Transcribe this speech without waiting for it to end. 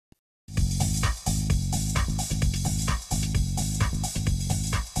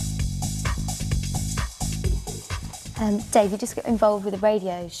Dave, you just got involved with a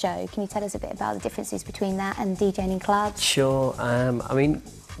radio show. Can you tell us a bit about the differences between that and DJing in clubs? Sure. I mean,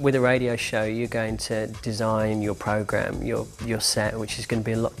 with a radio show, you're going to design your program, your set, which is going to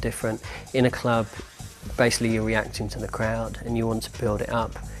be a lot different. In a club, basically you're reacting to the crowd and you want to build it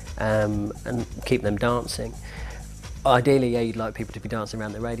up and keep them dancing. Ideally, yeah, you'd like people to be dancing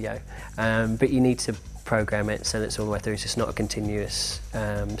around the radio, but you need to program it so that it's all the way through. So it's not a continuous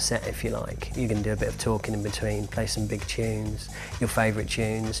set, if you like. You can do a bit of talking in between, play some big tunes, your favourite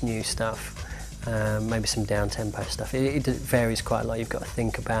tunes, new stuff, maybe some down-tempo stuff. It varies quite a lot. You've got to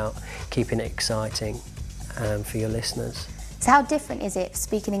think about keeping it exciting for your listeners. So how different is it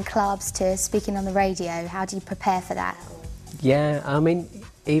speaking in clubs to speaking on the radio? How do you prepare for that? Yeah, I mean,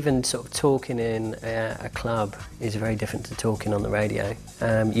 even sort of talking in a club is very different to talking on the radio.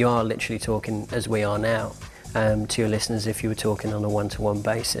 You are literally talking, as we are now, to your listeners if you were talking on a one-to-one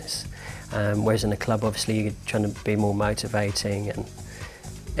basis. Whereas in a club, obviously, you're trying to be more motivating and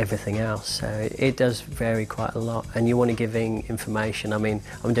everything else. So it does vary quite a lot. And you want to giving information. I mean,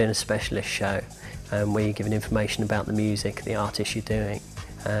 I'm doing a specialist show where you're giving information about the music, the artist you're doing,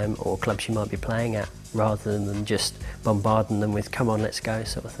 or clubs you might be playing at, rather than just bombarding them with "come on, let's go"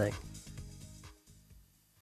 sort of thing.